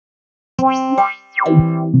Hello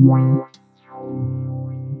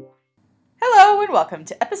and welcome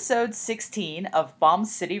to episode 16 of Bomb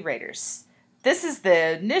City Raiders. This is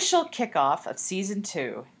the initial kickoff of season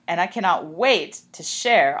 2, and I cannot wait to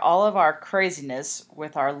share all of our craziness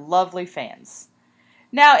with our lovely fans.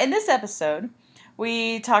 Now, in this episode,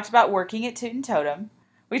 we talked about working at Toot and Totem.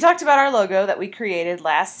 We talked about our logo that we created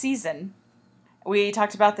last season. We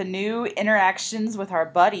talked about the new interactions with our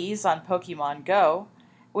buddies on Pokemon Go.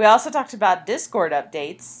 We also talked about Discord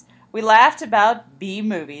updates. We laughed about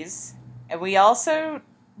B-movies. And we also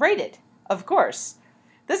rated, of course.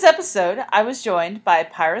 This episode, I was joined by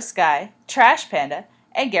Pyro Sky, Trash Panda,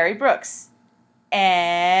 and Gary Brooks.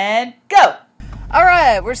 And go! All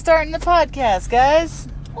right, we're starting the podcast, guys.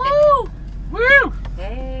 Woo! Woo!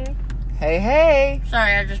 Hey. Hey, hey.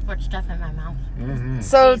 Sorry, I just put stuff in my mouth. Mm-hmm.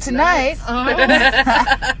 So tonight,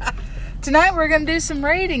 tonight we're going to do some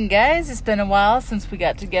rating, guys. It's been a while since we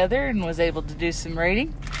got together and was able to do some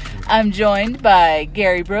rating. I'm joined by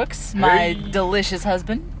Gary Brooks, my delicious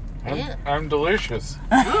husband. I'm delicious.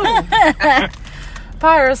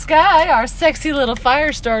 Pyro Sky, our sexy little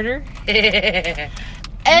fire starter.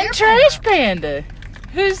 And Trash Panda,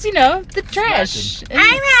 who's, the trash.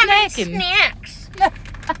 I'm having snacks.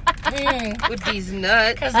 With these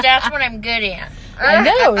nuts. Because that's what I'm good at. I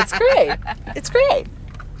know, it's great. It's great.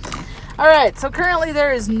 Alright, so currently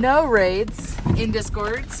there is no raids in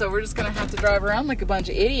Discord, so we're just going to have to drive around like a bunch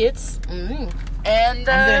of idiots and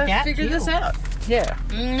figure this out. Yeah.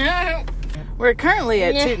 No. We're currently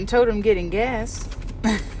at Toot and Totem getting gas.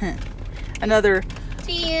 Another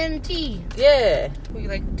TNT. Yeah. We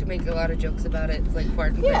like to make a lot of jokes about it. It's like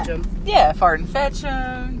fart and fetch 'em. Yeah, fart and fetch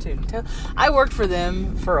 'em, Toot and Totem. I worked for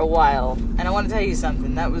them for a while, and I want to tell you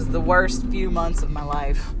something. That was the worst few months of my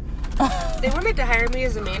life. They wanted to hire me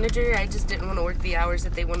as a manager. I just didn't want to work the hours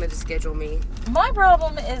that they wanted to schedule me. My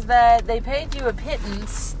problem is that they paid you a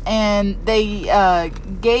pittance, and they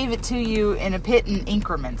gave it to you in a pittance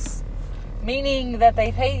increments. Meaning that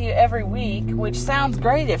they pay you every week, which sounds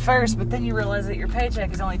great at first, but then you realize that your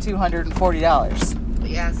paycheck is only $240.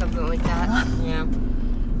 Yeah, something like that. Yeah.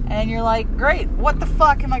 And you're like, great, what the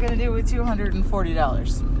fuck am I going to do with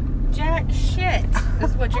 $240? Jack shit.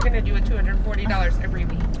 That's what you're going to do with $240 every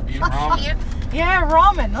week. Eat ramen. Yeah,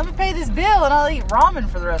 ramen. Let me pay this bill and I'll eat ramen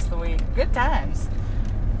for the rest of the week. Good times.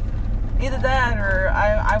 Either that or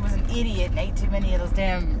I was an idiot and ate too many of those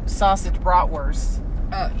damn sausage bratwursts.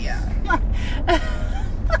 Oh, yeah.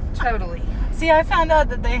 Totally. See, I found out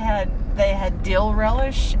that they had dill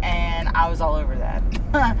relish, and I was all over that.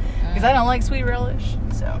 Because I don't like sweet relish,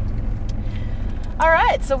 so.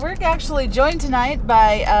 Alright, so we're actually joined tonight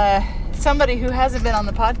by somebody who hasn't been on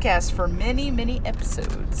the podcast for many, many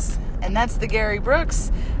episodes. And that's the Gary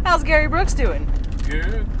Brooks. How's Gary Brooks doing?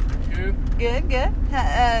 Good. Good.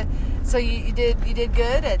 So you did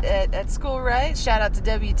good at school, right? Shout out to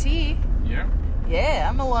WT. Yeah. Yeah,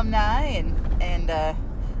 I'm alumni, and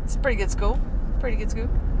it's a pretty good school.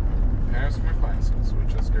 Passed my classes,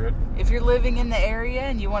 which is good. If you're living in the area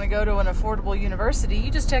and you want to go to an affordable university,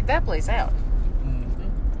 you just check that place out.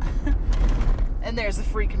 Mm-hmm. And there's a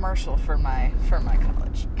free commercial for my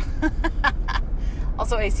college.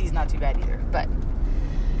 Also, AC's not too bad either, but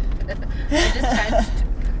I just touched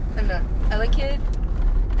another kid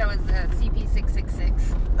that was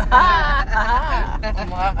CP666.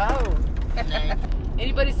 Wow.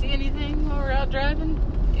 Anybody see anything while we're out driving?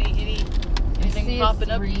 Anything popping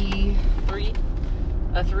up? Three.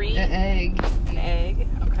 A 3? An egg. An egg.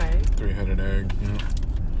 Okay. 3-headed egg. Yeah.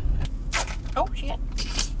 Oh shit.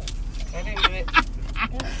 I didn't do it.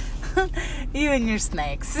 You and your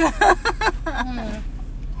snakes.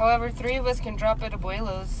 However, 3 of us can drop at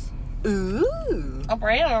Abuelo's. Ooh.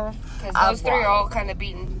 Abuelo. Because those 3 are all kind of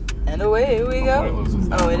beaten. And away we go. Abuelo's is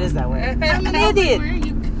Oh, it is that way. I'm an idiot.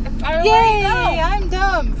 Yay! I'm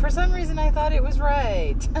dumb. For some reason, I thought it was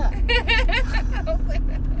right.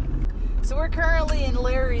 So we're currently in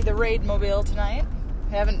Larry the Raid Mobile tonight.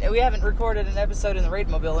 We haven't recorded an episode in the Raid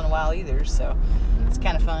Mobile in a while either, so it's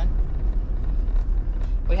kind of fun.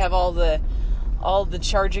 We have all the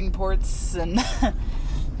charging ports and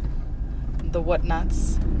the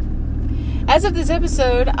whatnots. As of this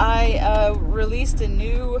episode, I released a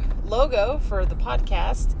new logo for the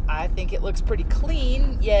podcast. I think it looks pretty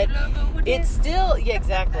clean, yet it's still, yeah,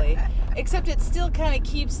 exactly. Except it still kind of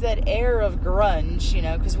keeps that air of grunge,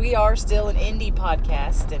 because we are still an indie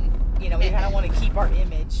podcast, and we kind of want to keep our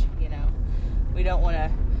image. We don't want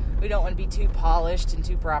to be too polished and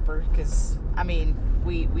too proper, because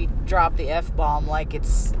we drop the F-bomb like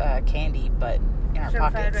it's candy, but in our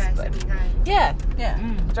Shrimp fried pockets. rice. But I mean, hi.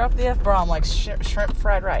 yeah. Drop the F-bomb like shrimp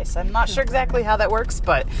fried rice. I'm not sure exactly how that works,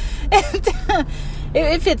 but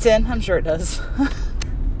it fits in. I'm sure it does.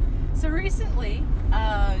 So recently,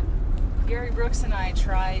 Gary Brooks and I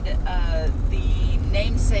tried the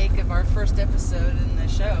namesake of our first episode in the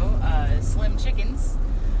show, Slim Chickens,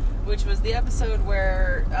 which was the episode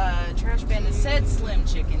where Trash Bandit said Slim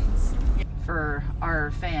Chickens. For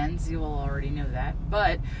our fans, you will already know that.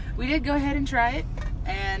 But we did go ahead and try it,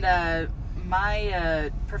 and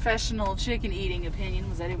my professional chicken eating opinion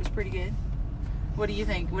was that it was pretty good. What do you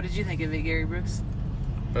think? What did you think of it, Gary Brooks?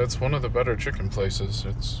 It's one of the better chicken places.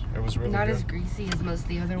 It was really Not good. as greasy as most of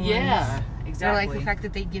the other ones. Yeah, I exactly. like the fact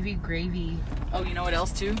that they give you gravy. Oh, you know what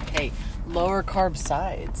else too? Hey, lower carb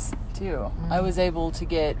sides too. I was able to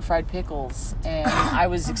get fried pickles, and I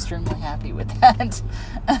was extremely happy with that.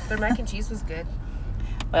 Their mac and cheese was good.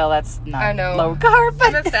 Well, that's not I know. low carb,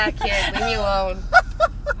 I'm a but fat kid. Leave me alone.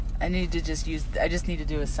 I just need to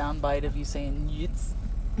do a sound bite of you saying nuts.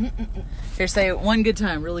 Here, say it one good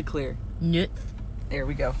time, really clear. Nuts. There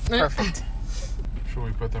we go. Perfect. Should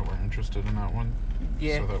we put that we're interested in that one?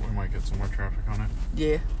 Yeah. So that we might get some more traffic on it.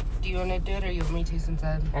 Yeah. Do you want to do it or you want me to since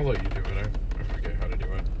I'm... I'll let you do it. I forget how to do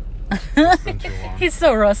it. It's been too long. He's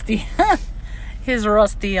so rusty. He's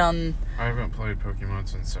rusty on... I haven't played Pokemon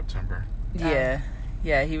since September. Yeah.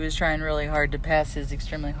 Yeah, he was trying really hard to pass his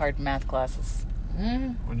extremely hard math classes.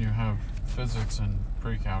 When you have physics and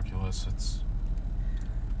pre-calculus, it's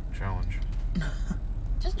a challenge.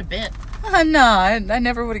 Just a bit. No, I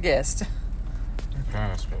never would have guessed. I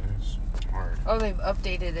passed, but it's hard. Oh, they've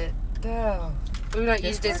updated it. Oh. We might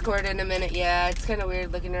use Discord in a minute. Yeah, it's kind of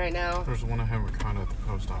weird looking right now. There's one I haven't caught at the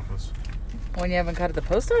post office. When you haven't caught at the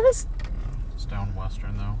post office? It's down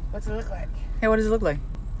western, though. What's it look like? Hey, what does it look like?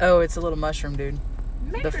 Oh, it's a little mushroom, dude.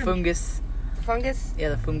 The fungus. The fungus? Yeah,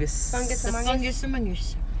 the fungus. Fungus The among fungus among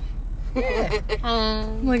us. Yeah.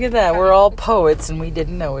 Look at that. We're all poets and we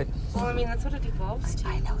didn't know it. Well, I mean, that's what it evolves to.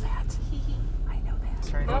 I know that. I know that.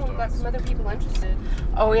 That's right. Oh, we've got some other people interested.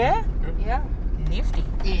 Oh, yeah? Yeah. Nifty.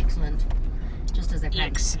 Excellent. Just as a fact.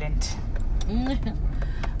 Excellent.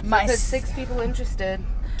 I put 6 people interested.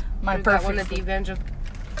 My We've got one at perfect. the Evangel.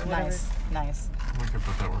 Nice. We could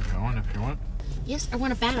put that we're going if you want. Yes, I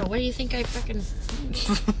want a battle. What do you think I fucking...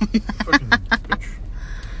 Fucking bitch.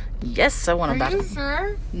 Yes, I want Are to battle. you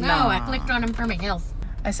sure? No, Nah. I clicked on him for my health.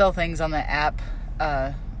 I sell things on the app,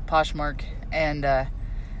 Poshmark, and I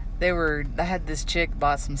had this chick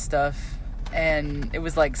bought some stuff, and it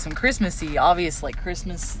was like some Christmassy, obvious like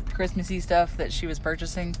Christmassy stuff that she was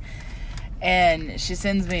purchasing. And she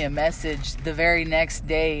sends me a message the very next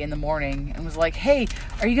day in the morning and was like, "Hey,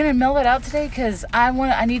 are you gonna mail that out today? Cause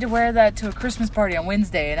I need to wear that to a Christmas party on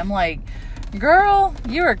Wednesday." And I'm like, "Girl,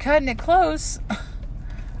 you are cutting it close."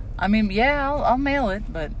 I mean, yeah, I'll mail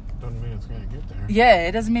it, but Doesn't mean it's gonna get there. yeah,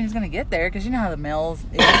 it doesn't mean it's gonna get there because you know how the mail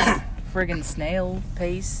is friggin' snail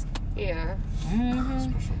pace. Yeah.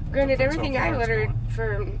 Special- Granted, depends how everything far I it's ordered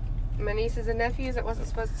going. for my nieces and nephews,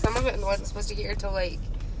 some of it wasn't supposed to get here till like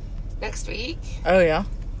next week. Oh yeah,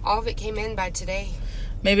 All of it came in by today.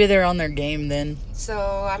 maybe they're on their game then. So,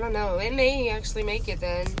 I don't know. It may actually make it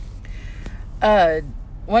then.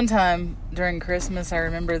 One time during Christmas, I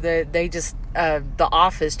remember that they just the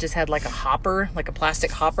office just had like a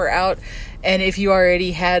plastic hopper out, and if you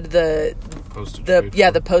already had the Postage paid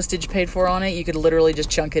for. the postage paid for on it, you could literally just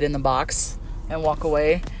chunk it in the box and walk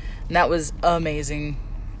away, and that was amazing.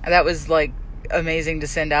 That was like amazing to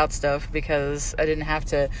send out stuff because I didn't have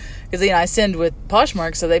to, because I send with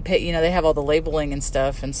Poshmark, so they pay, they have all the labeling and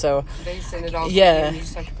stuff, and so They send it all to Yeah. you and you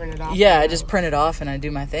just have to print it off. yeah, I just print it off and I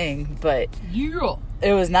do my thing. But Yeah.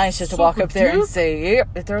 it was nice just to walk up there and say,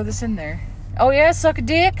 "Yep, throw this in there." Oh yeah, suck a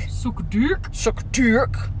dick. Suck a dick. Suck a dick.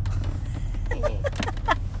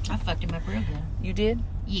 I fucked him up real good. You did?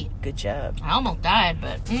 Yeah. Good job. I almost died,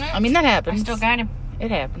 but I mean, that I happens. still got him. It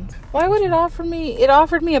happens. Why would it offer me? It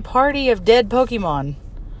offered me a party of dead Pokemon.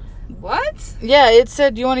 What? Yeah, it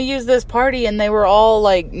said, "You want to use this party?" And they were all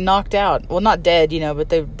like knocked out. Well, not dead, but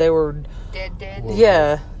they were. Dead. Whoa.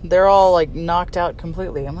 Yeah, they're all like knocked out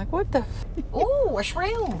completely. I'm like, what the? Ooh, a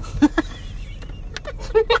shroom.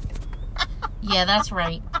 Yeah, that's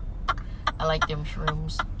right. I like them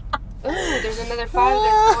shrooms. Ooh, there's another 5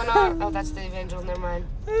 that's going on. Oh, that's the Evangel. Never mind.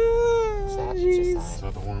 Sad. It's just Is sad.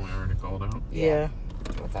 that the one we already called out? Yeah.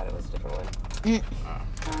 I thought it was a different one.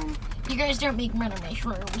 You guys don't make fun of my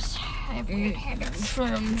shrooms. I've had them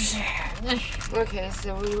shrooms. Okay,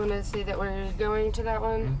 so we want to say that we're going to that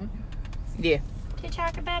one? Yeah. To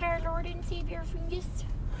talk about our Lord and Savior Fungus.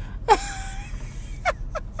 Lord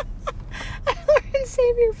and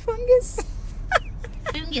Savior Fungus.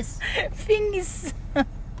 Fungus. Fungus.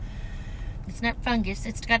 It's not fungus.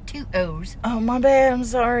 It's got 2 O's. Oh, my bad. I'm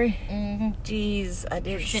sorry. Mm-hmm. Jeez, I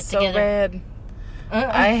did Shit so together.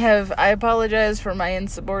 bad. I apologize for my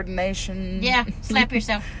insubordination. Yeah, slap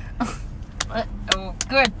yourself. Oh,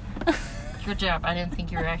 good. Good job. I didn't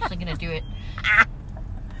think you were actually going to do it.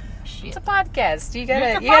 Shit. It's a podcast. You It's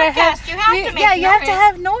gotta, a you gotta podcast. You have to make yeah, you have to noise.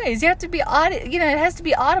 have noise. You have to be it has to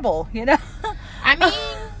be audible. You know. I mean,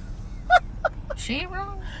 she ain't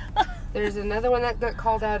wrong. There's another one that got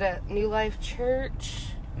called out at New Life Church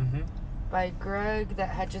Mm-hmm. by Greg that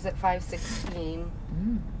hatches at 5:16.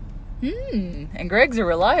 And Greg's a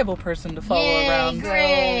reliable person to follow Yay, around.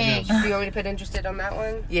 Greg. Do you want me to put interested on that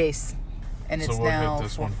one? Yes. And it's So we'll now hit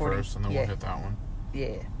this one 4:40. first, and then yeah. we'll hit that one.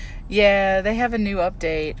 Yeah, they have a new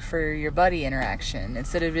update for your buddy interaction.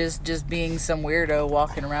 Instead of just being some weirdo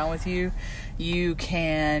walking around with you, you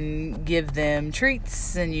can give them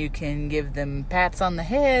treats and you can give them pats on the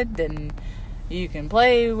head and you can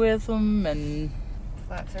play with them and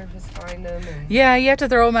Flat surface, find them. And yeah, you have to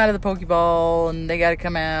throw them out of the Pokeball and they got to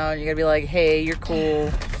come out. You got to be like, "Hey, you're cool."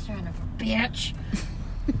 Son of a bitch.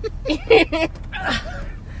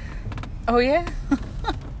 Oh yeah.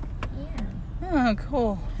 Yeah. Oh,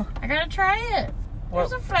 cool. I gotta try it. Well-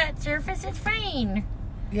 There's a flat surface. It's fine.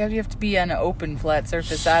 Yeah, you have to be on an open, flat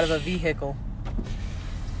surface out of a vehicle.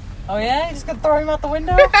 Oh yeah, you just gonna throw him out the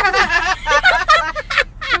window? Go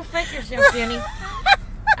fuck yourself, Jenny.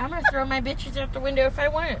 I'm gonna throw my bitches out the window if I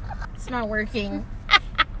want. It's not working.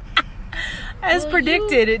 As Will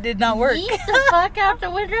predicted, it did not work. Yeet the fuck out the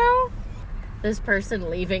window. This person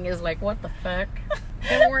leaving is like, what the fuck?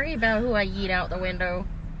 Don't worry about who I yeet out the window,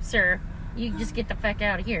 sir. You just get the fuck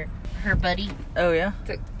out of here. Her buddy. Oh yeah.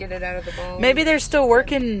 to get it out of the ball. Maybe they're still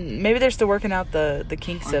working. Maybe they're still working out the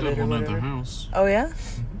kinks I of did it or one at the whatever. house. Oh yeah.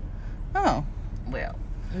 Oh, Well,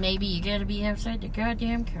 maybe you gotta be outside the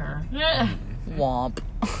goddamn car. Yeah. womp.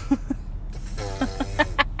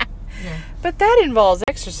 Yeah. But that involves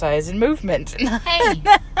exercise and movement. Hey.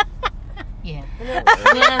 Yeah.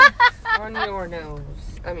 Yeah. on your nose.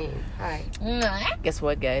 I mean, hi. Guess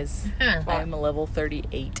what, guys? Huh. I am a level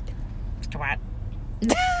 38. Twat.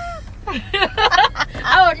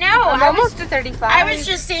 Oh no! I'm almost to 35. I was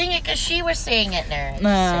just saying it because she was saying it there. I just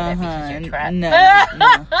said it because you're twat.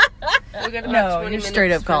 No, We got about no, 20 you're straight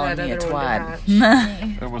minutes up for calling that me a other one to twat.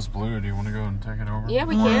 hatch. It was blue. Do you want to go and take it over? Yeah,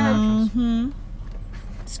 we Or can. hatches? Mm-hmm.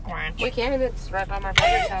 Squanch. We can. It's right by my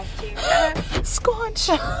brother's house too. Squanch.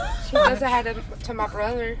 She does have to my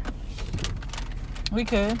brother. We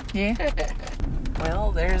could, yeah.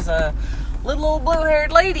 Well, there's a little old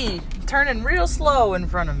blue-haired lady turning real slow in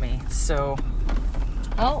front of me, so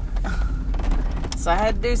Oh, I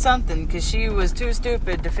had to do something because she was too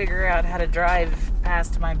stupid to figure out how to drive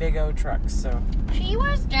past my big O truck. So she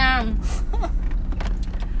was dumb.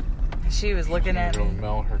 she was looking at Go me.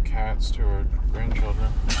 mail her cats to her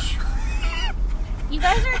grandchildren. You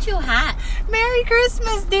guys are too hot. Merry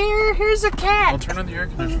Christmas, dear. Here's a I'll cat. turn on the air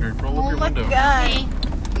conditioner. Roll Oh up your my window. God! Okay.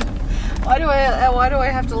 Why do I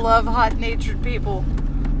have to love hot-natured people?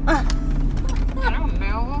 I don't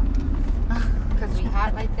know. Because we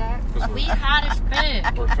hot like that. 'Cause We hot as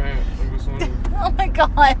fuck. we're fat. Look at this one. Oh my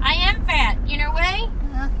God! I am fat. You know why?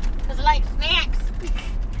 Because I like snacks.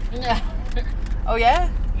 Oh yeah?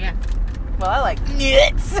 Yeah. Well, I like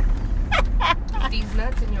nuts. These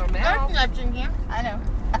nuts in your There's mouth. nuts in here. I know.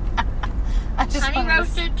 I just Honey wanted to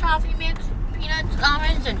roasted toffee mix, peanuts,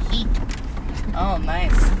 almonds, and heat. Oh,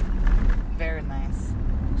 nice. Very nice.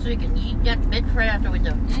 So you can eat that bitch right out the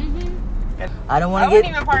window. I don't I want to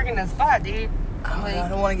wouldn't get. even park in the spot, dude. Like, I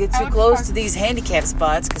don't want to get I too would close park- to these handicap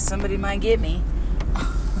spots because somebody might get me.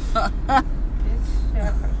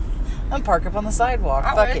 bitch, I'm park up on the sidewalk.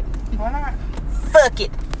 I Fuck would. it. Why not? Fuck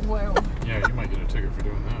it. Well, Yeah, you might get a ticket for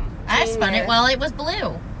doing that. I spun it while it was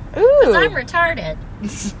blue. Ooh. I'm retarded.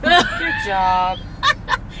 Good job.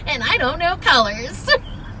 And I don't know colors.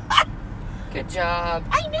 Good job.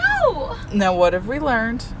 I know Now what have we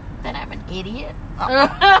learned? that I'm an idiot.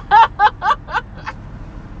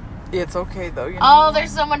 It's okay though. You know? Oh,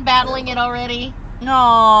 there's someone battling it already.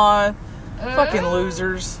 Aw, fucking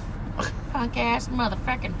losers. Punk ass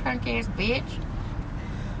motherfucking punk ass bitch.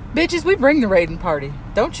 Bitches, we bring the raiding party.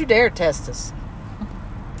 Don't you dare test us.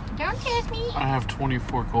 Don't test me. I have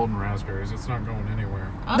 24 golden raspberries. It's not going anywhere.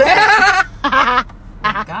 Okay.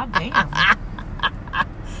 God damn.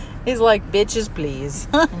 He's like, bitches, please.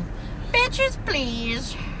 Bitches,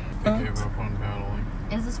 please. I gave up on battling.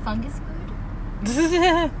 Is this fungus good?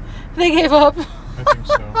 They gave up. I think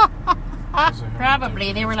so. 'Cause I haven't Probably.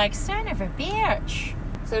 taken They it. were like, son of a bitch.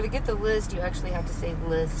 So to get the list, you actually have to say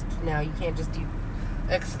list now. You can't just do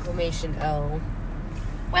exclamation L.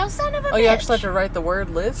 Well, son of a bitch. Oh, you actually have to write the word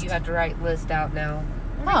list? You have to write list out now.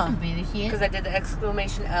 Huh. Because I did the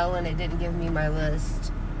exclamation L and it didn't give me my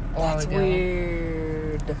list a while That's ago.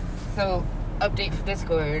 weird. So, update for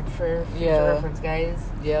Discord for future Yeah. reference, guys.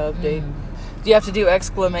 Yeah, update. Do you have to do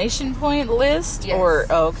exclamation point list? Yes. Or,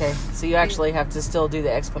 oh, okay. So you actually have to still do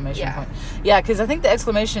the exclamation Yeah. point. Yeah, because I think the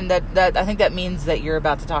exclamation, I think that means that you're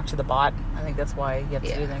about to talk to the bot. I think that's why you have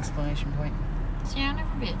to do the exclamation point. Son of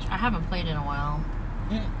a bitch. I haven't played in a while.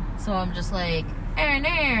 Mm. So I'm just like,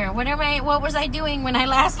 what was I doing when I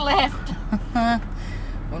last left?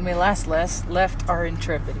 When we last left our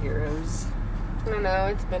intrepid heroes. I don't know,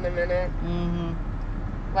 it's been a minute.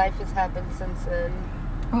 Mm-hmm. Life has happened since then.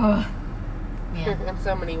 Oh. Yeah. In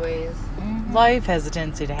so many ways. Life has a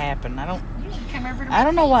tendency to happen. You need to come over to I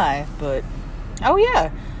don't know why, but oh yeah.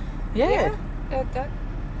 That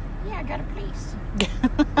Yeah, I got a place.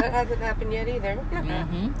 that hasn't happened yet either.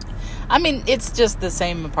 Mm-hmm. I mean, it's just the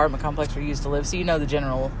same apartment complex we used to live, so you know the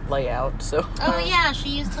general layout. So Oh, yeah, she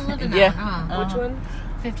used to live in that Yeah. one, huh? Which one?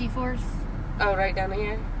 54th? Oh, right down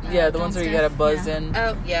here? yeah, the ones where you gotta buzz yeah. in.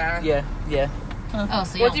 Oh, yeah. Yeah. Oh,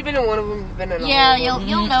 so Once you've been in one of them, you've been in all yeah, of them.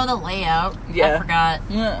 you'll know the layout. Yeah. I forgot.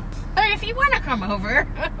 Yeah. But if you want to come over,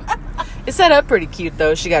 It's set up pretty cute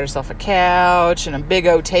though. She got herself a couch and a big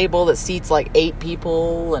old table that seats like 8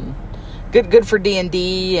 people, and good for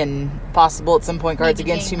D&D and possible at some point Cards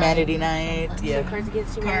Maybe Against game Humanity night. night. So Yeah. Cards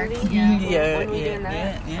Against Humanity? Yeah. Yeah, When are we doing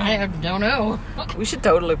that? yeah. I don't know. We should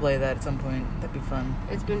totally play that at some point. That'd be fun.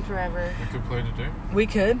 It's been forever. We could play today. We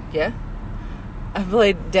could, yeah. I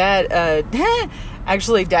played Dad.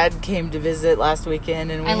 Actually, Dad came to visit last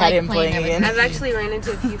weekend, and we I had like him playing playing it with again. I've actually ran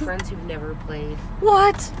into a few friends who've never played.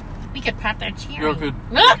 What? We could pop that cherry. Y'all could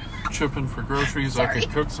chip in for groceries. I Sorry.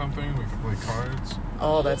 could cook something. We could play cards.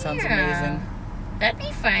 Oh, that sounds Yeah. amazing. That'd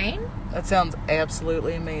be fine. That sounds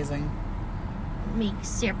absolutely amazing. Make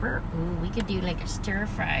supper. Ooh, we could do like a stir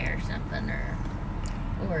fry or something,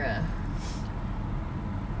 or a.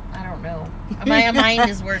 I don't know. My mind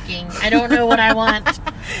is working. I don't know what I want.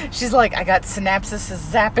 She's like, I got synapses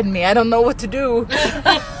zapping me. I don't know what to do.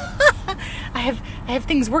 I have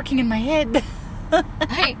things working in my head.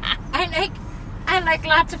 I like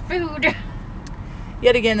lots of food.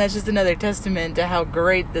 Yet again, that's just another testament to how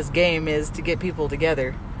great this game is to get people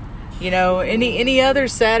together. You know, any other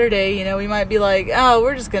Saturday, you know, we might be like, oh,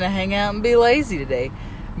 we're just going to hang out and be lazy today.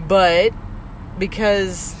 But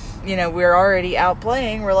because, you know, we're already out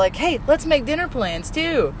playing, we're like, hey, let's make dinner plans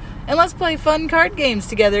too. And let's play fun card games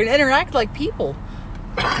together and interact like people.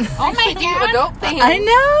 Oh my god. Adult things. I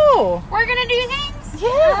know. We're gonna do things? Yeah.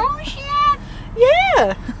 Oh shit.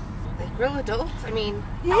 Yeah. Like real adults? I mean,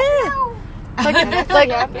 Yeah.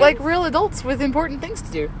 Like real adults with important things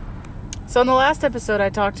to do. So in the last episode, I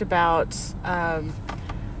talked about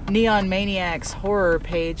Neon Maniac's horror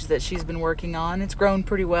page that she's been working on. It's grown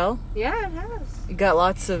pretty well. yeah, it has. Got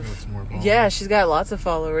lots Got of some more followers. yeah. She's got lots of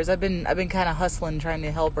followers. I've been kind of hustling, trying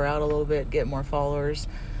to help her out a little bit, get more followers.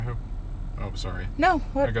 Oh, sorry. No, I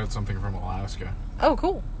what? got something from Alaska. Oh,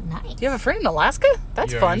 cool. Nice. You have a friend in Alaska?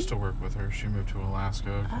 That's yeah, I fun. used to work with her. She moved to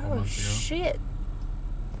Alaska a couple Oh months ago. shit.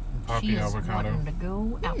 Poppy She is avocado. wanting to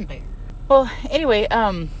go out there. Well, anyway,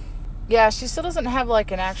 yeah, she still doesn't have like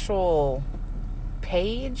an actual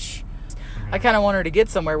page. I kind of want her to get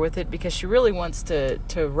somewhere with it because she really wants to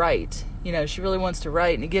write. You know, she really wants to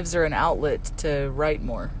write, and it gives her an outlet to write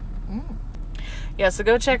more. Mm. Yeah, so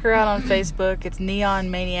go check her out on Facebook. It's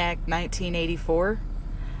Neon Maniac 1984,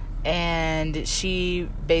 and she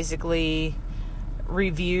basically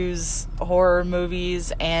reviews horror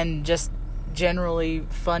movies and just generally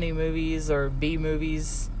funny movies or B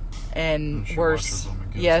movies and She worse. watches them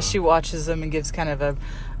and gives Yeah, a- she watches them and gives kind of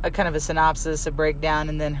a synopsis, a breakdown,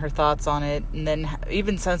 and then her thoughts on it, and then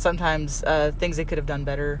even sometimes things they could have done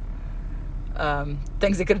better,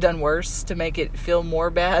 things they could have done worse to make it feel more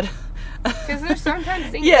bad. Because there's sometimes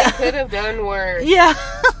things Yeah. they could have done worse. Yeah.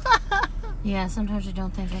 Yeah, sometimes you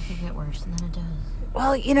don't think it could get worse, and then it does.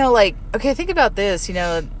 Well, you know, like, okay, think about this, you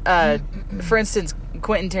know, for instance,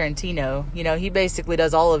 Quentin Tarantino, you know, he basically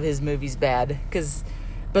does all of his movies bad,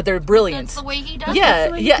 but they're brilliant. That's the way he does it. Yeah,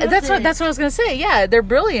 the way he yeah, does that's what it. I was gonna say. Yeah, they're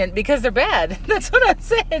brilliant because they're bad. That's what I'm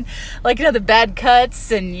saying. Like, you know, the bad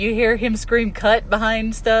cuts, and you hear him scream "cut"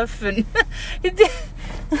 behind stuff, and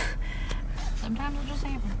Sometimes it just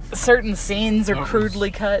happens. certain scenes are That was-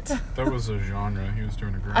 crudely cut. That was a genre. He was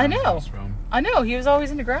doing a I know. grindhouse film. I know he was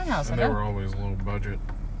always into Grindhouse. I And they know. were always low budget.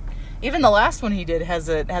 Even the last one he did has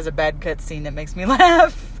a bad cut scene that makes me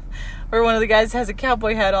laugh. Where one of the guys has a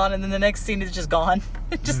cowboy hat on, and then the next scene is just gone.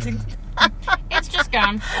 It just It's just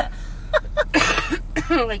gone.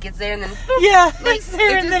 Like it's there and then Yeah, Like, it's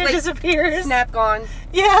there it and then it just, disappears. snap gone.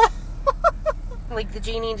 Yeah. Like the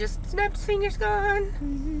genie just snapped his fingers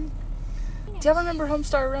gone. Do y'all remember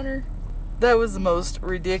Homestar Runner? That was the most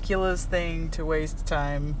ridiculous thing to waste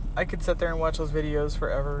time. I could sit there and watch those videos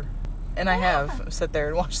forever. And I have sat there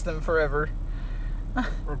and watched them forever.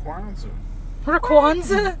 Raquanza.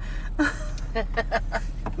 Raquanza?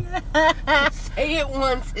 Say it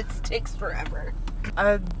once, it sticks forever.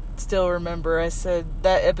 I still remember I said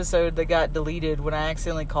that episode that got deleted when I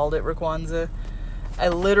accidentally called it Raquanza. I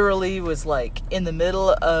literally was like in the middle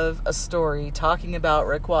of a story talking about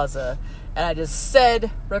Rayquaza, and I just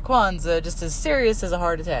said Rayquaza just as serious as a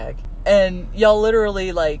heart attack. And y'all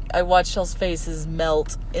literally, like, I watched y'all's faces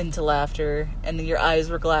melt into laughter, and your eyes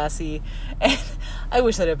were glassy, and I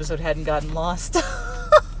wish that episode hadn't gotten lost.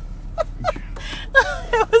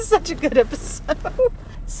 It was such a good episode.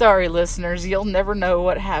 Sorry, listeners, you'll never know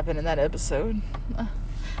what happened in that episode.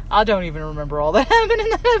 I don't even remember all that happened in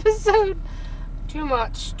that episode. Too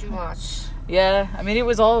much. Yeah, I mean, it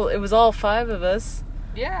was all 5 of us.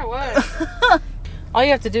 Yeah, it was. All you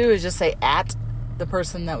have to do is just say at the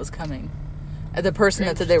person that was coming. The person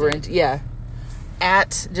that said they were into. Yeah.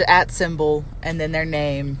 At symbol, and then their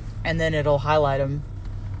name, and then it'll highlight them.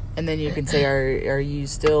 And then you can say, are you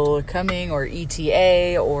still coming, or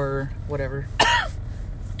ETA, or whatever.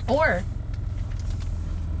 Or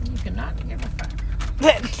you cannot give a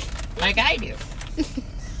fuck. Like I do.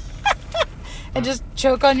 And just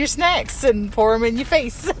choke on your snacks and pour them in your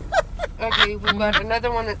face. Okay, we've got another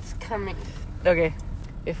one that's coming. Okay.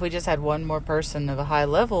 If we just had one more person of a high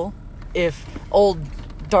level, if old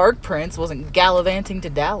Dark Prince wasn't gallivanting to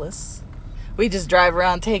Dallas, we'd just drive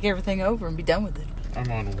around, take everything over, and be done with it. I'm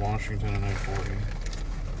on Washington and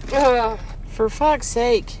I-40. For fuck's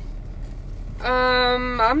sake.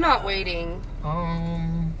 I'm not waiting.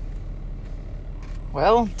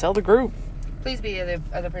 Well, tell the group. Please be the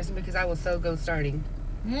other person because I will so go starting.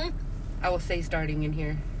 I will say starting in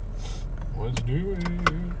here. Let's do it.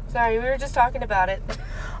 Sorry, we were just talking about it.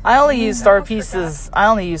 I only use star pieces. I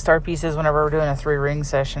only use star pieces whenever we're doing a 3-ring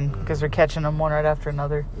session because we're catching them one right after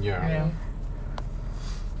another. Yeah.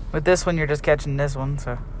 With this one, you're just catching this one.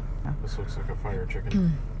 So This looks like a fire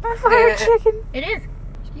chicken. a fried chicken. It is.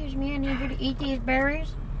 Excuse me, I need you to eat these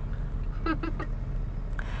berries.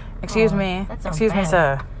 Excuse me. that sounds Excuse me, bad.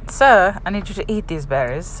 sir. Sir, I need you to eat these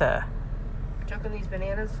berries, sir. Choking these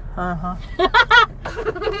bananas. Uh-huh.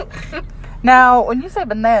 Now, when you say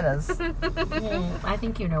bananas, I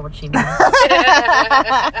think you know what she means.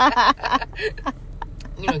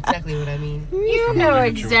 You know exactly what I mean. You know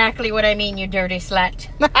exactly what I mean, you dirty slut.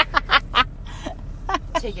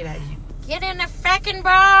 Take it at you. Get in the fucking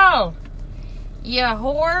ball, you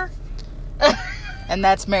whore. and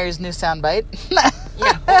that's Mary's new soundbite. You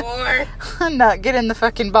whore. No, get in the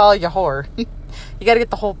fucking ball, you whore. You gotta get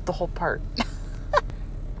the whole part.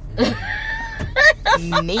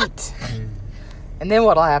 Neat. And then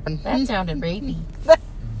what'll happen? That sounded rapey.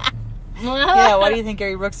 Yeah, why do you think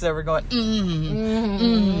Gary Brooks is ever going,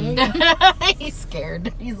 He's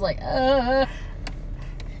scared. He's like, I'm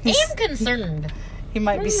concerned. He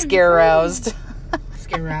might be scare-roused.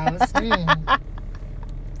 Scare roused.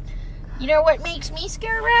 You know what makes me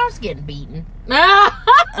scare aroused? Getting beaten.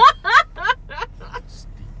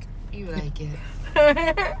 You like it.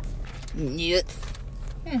 Yes.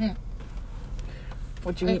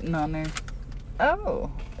 What you eating on there? Oh,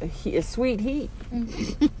 a sweet heat.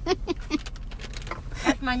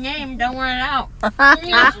 That's my name. Don't want it out.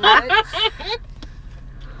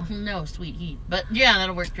 No, sweet heat. But yeah,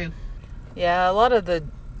 that'll work too. Yeah, a lot of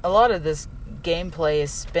this gameplay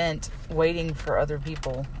is spent waiting for other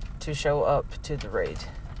people to show up to the raid.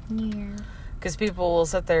 Yeah. Because people will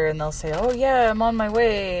sit there and they'll say, "Oh yeah, I'm on my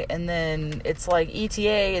way," and then it's like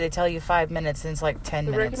ETA. They tell you 5 minutes, and it's like 10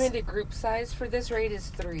 The minutes. recommended group size for this raid is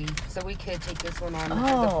 3, so we could take this one on as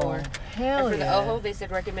a Oh, 4. hell And for yeah! the OHO, they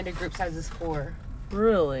said recommended group size is 4.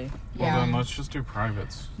 Really? Well, then let's just do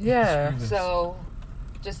privates. Yeah. Screw this. So,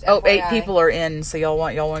 just Oh, 8 FYI, people are in, so y'all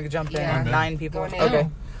want to jump in? Yeah. Or I'm in. 9 people. Going in. Okay.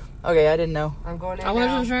 Okay, I didn't know. I'm going in I now.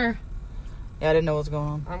 wasn't sure. Yeah, I didn't know what was going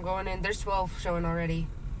on. I'm going in. There's 12 showing already.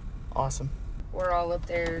 Awesome. We're all up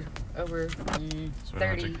there over So I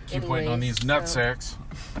have 30 to keep waiting on anyways, these nut so. sacks.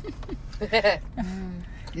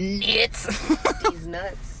 Nits. these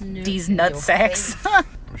nuts. These nut Your sacks.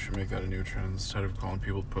 We should make that a new trend. Instead of calling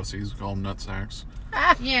people pussies, call them nut sacks.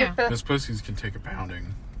 Yeah, Because pussies can take a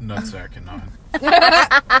pounding. Nut sack cannot.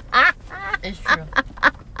 it's true.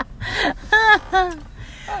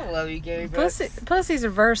 I love you, Gary Brooks. Pussies are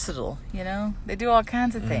versatile, you know? They do all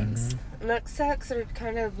kinds of things. Nut sacks are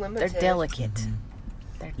kind of They're limited. delicate.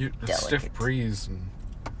 They're A delicate. stiff breeze and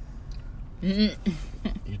You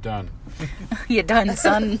done. You done,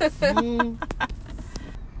 son.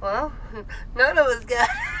 Well, none of us got.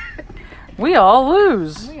 We all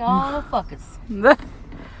lose. We all fuckers.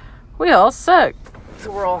 We all suck.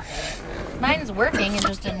 So we're all. Mine's working and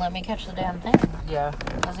just didn't let me catch the damn thing. Yeah.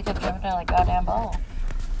 Because I kept jumping down like a goddamn ball.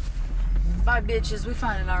 Bye, bitches. We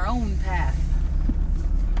finding our own path.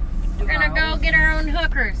 We're gonna go get our own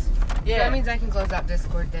hookers. Yeah. That means I can close out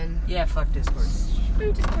Discord then. Yeah, fuck Discord.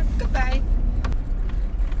 Discord, goodbye.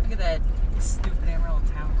 Look at that stupid Amarillo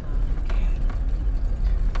Town Club. Okay.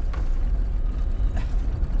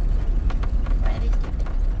 Why are they stupid?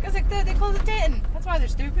 Because they close at 10. That's why they're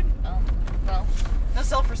stupid. Oh, well, No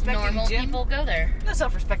self-respecting normal gym. people go there. No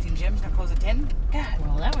self-respecting gyms don't close at 10. God.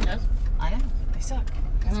 Well, that one does. I know. They suck.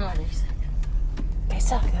 Oh, they suck. They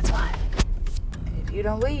suck. That's why. If you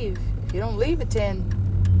don't leave at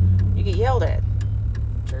 10, you get yelled at.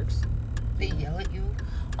 Jerks. They yell at you.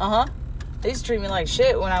 Uh-huh. They used to treat me like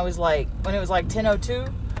shit when it was like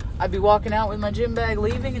 10:02. I'd be walking out with my gym bag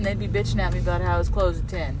leaving, and they'd be bitching at me about how it's closed at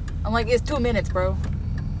 10. I'm like, it's 2 minutes, bro.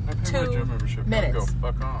 I pay 2 my gym membership. minutes.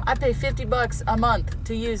 Go fuck off. I pay $50 a month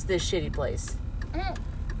to use this shitty place. Mm.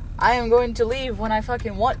 I am going to leave when I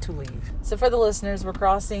fucking want to leave. So for the listeners, we're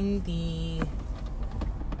crossing the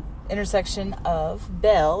intersection of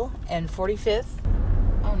Bell and 45th.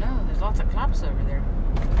 Oh no, there's lots of cops over there.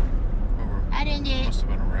 I didn't do it. Must have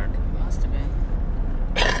been a wreck. Must have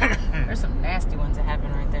been. There's some nasty ones that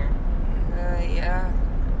happen right there. Yeah.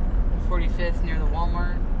 45th near the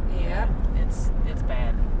Walmart. Yeah. It's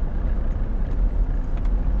bad.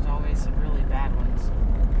 There's always some really bad ones.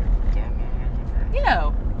 Don't know anything. You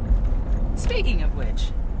know, speaking of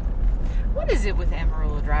which, what is it with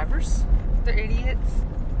Amarillo drivers? They're idiots.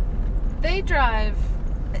 They drive.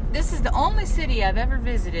 This is the only city I've ever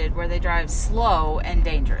visited where they drive slow and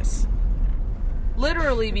dangerous.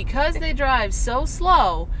 Literally, because they drive so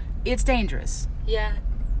slow, it's dangerous. Yeah.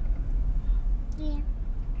 Yeah.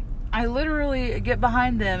 I literally get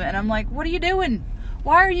behind them and I'm like, what are you doing?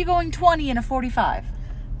 Why are you going 20 in a 45?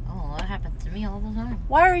 Oh, that happens to me all the time.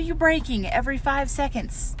 Why are you braking every 5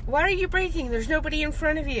 seconds? Why are you braking? There's nobody in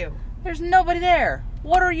front of you. There's nobody there.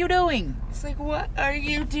 What are you doing? It's like, what are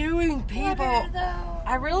you doing, people?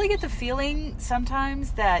 I really get the feeling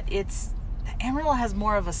sometimes that Amarillo has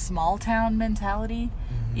more of a small town mentality,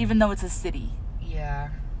 even though it's a city. Yeah.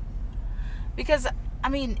 Because, I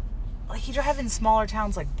mean, like you drive in smaller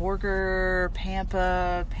towns like Borger,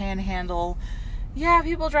 Pampa, Panhandle. Yeah,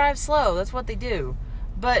 people drive slow. That's what they do.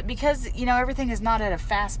 But because, everything is not at a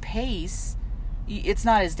fast pace, it's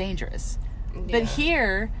not as dangerous. Yeah. But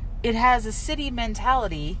here, it has a city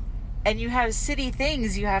mentality, and you have city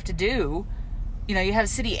things you have to do. You have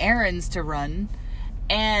city errands to run,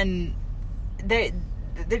 and they're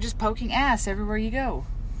just poking ass everywhere you go.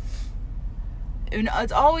 And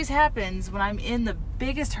it always happens when I'm in the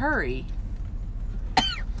biggest hurry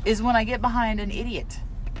is when I get behind an idiot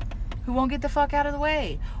who won't get the fuck out of the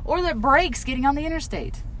way, or that brakes getting on the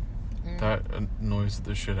interstate. That annoys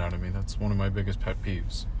the shit out of me. That's one of my biggest pet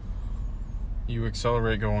peeves. You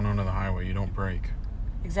accelerate going onto the highway, you don't brake.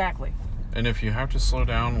 Exactly. And if you have to slow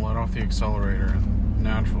down, let off the accelerator and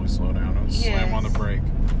naturally slow down. Don't slam on the brake.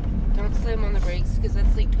 Don't slam on the brakes because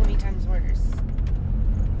that's like 20 times worse.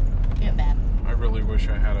 Get bad. I really wish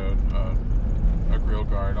I had a grill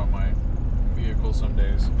guard on my vehicle some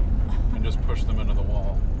days and just push them into the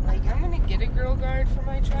wall. Like, I'm gonna get a grill guard for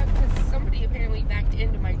my truck because somebody apparently backed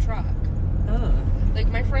into my truck. Ugh. Like,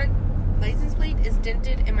 my front license plate is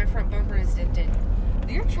dented and my front bumper is dented.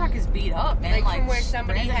 Your truck is beat up, man. Like from where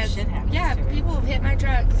somebody random has. shit happens Yeah, to it. people have hit my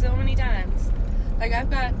truck so many times. Like,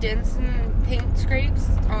 I've got dents and paint scrapes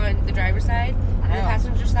on the driver's side and the Wow.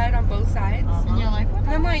 passenger side on both sides. And you're like, what?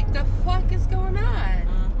 And I'm like, the fuck is going on?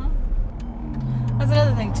 That's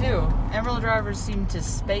another thing too. Amarillo drivers seem to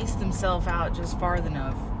space themselves out just far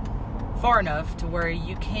enough to where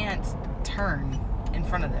you can't turn in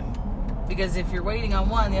front of them. Because if you're waiting on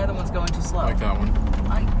one, the other one's going too slow. Like that one.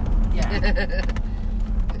 Yeah.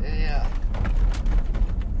 Yeah.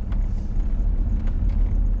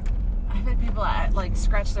 I've had people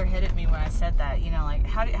scratch their head at me when I said that. Like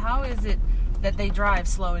how is it that they drive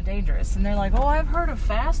slow and dangerous? And they're like, oh, I've heard of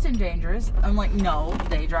fast and dangerous. I'm like, no,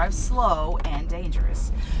 they drive slow and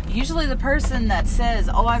dangerous. Usually the person that says,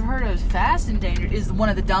 oh, I've heard of fast and dangerous is one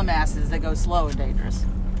of the dumbasses that go slow and dangerous.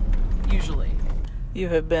 Usually. You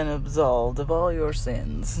have been absolved of all your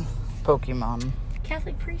sins, Pokemon.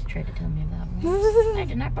 Catholic priest tried to tell me about me. I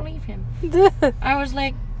did not believe him. I was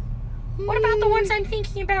like, what about the ones I'm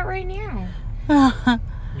thinking about right now?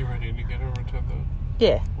 You ready to get over to the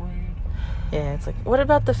Yeah. raid? Yeah, it's like, what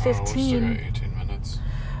about the Oh, we still 15? got 18 minutes.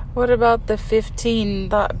 What about the 15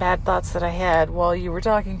 bad thoughts that I had while you were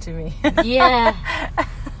talking to me? Yeah.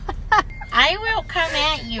 I will come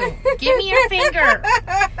at you. Give me your finger.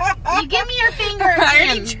 You give me your finger again. I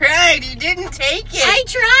already tried. You didn't take it. I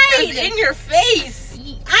tried. It was in your face.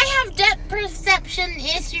 I have depth perception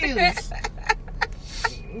issues.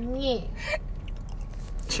 Yeah.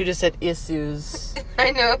 She just said issues.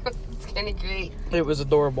 I know. It's kind of great. It was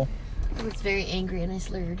adorable. I was very angry and I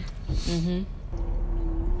slurred. Mm-hmm.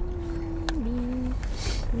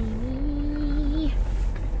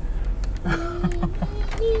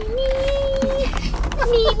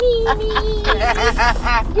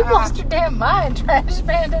 You lost your damn mind, Trash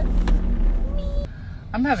Bandit.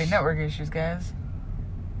 I'm having network issues, guys.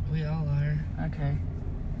 We all are. Okay.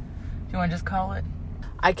 Do you want to just call it?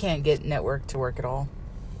 I can't get network to work at all.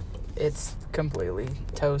 It's completely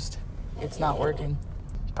toast. It's not working.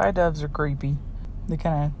 Pie doves are creepy. They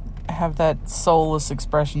kind of have that soulless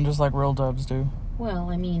expression just like real doves do. Well,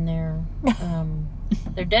 I mean, they're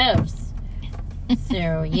doves.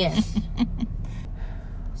 So, yes.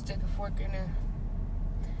 Stick a fork in her.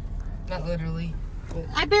 Not literally. But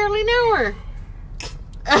I barely know her.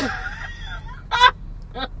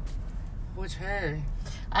 which her?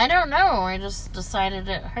 I don't know. I just decided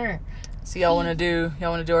it her. So y'all want to do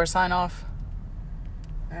our sign off?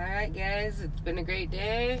 Alright, guys. It's been a great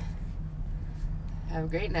day. Have a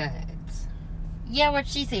great night. Yeah, what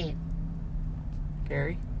she said.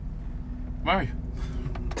 Gary? Bye.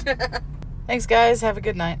 Thanks, guys. Have a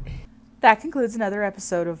good night. That concludes another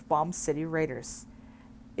episode of Bomb City Raiders.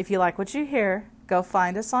 If you like what you hear, go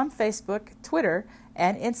find us on Facebook, Twitter,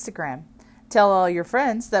 and Instagram. Tell all your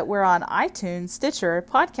friends that we're on iTunes, Stitcher,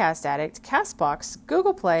 Podcast Addict, CastBox,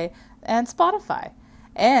 Google Play, and Spotify.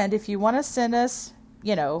 And if you want to send us,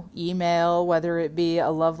 email, whether it be a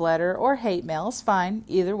love letter or hate mail, is fine.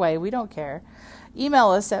 Either way, we don't care. Email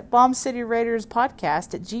us at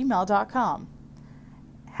bombcityraiderspodcast@gmail.com.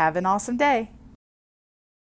 Have an awesome day.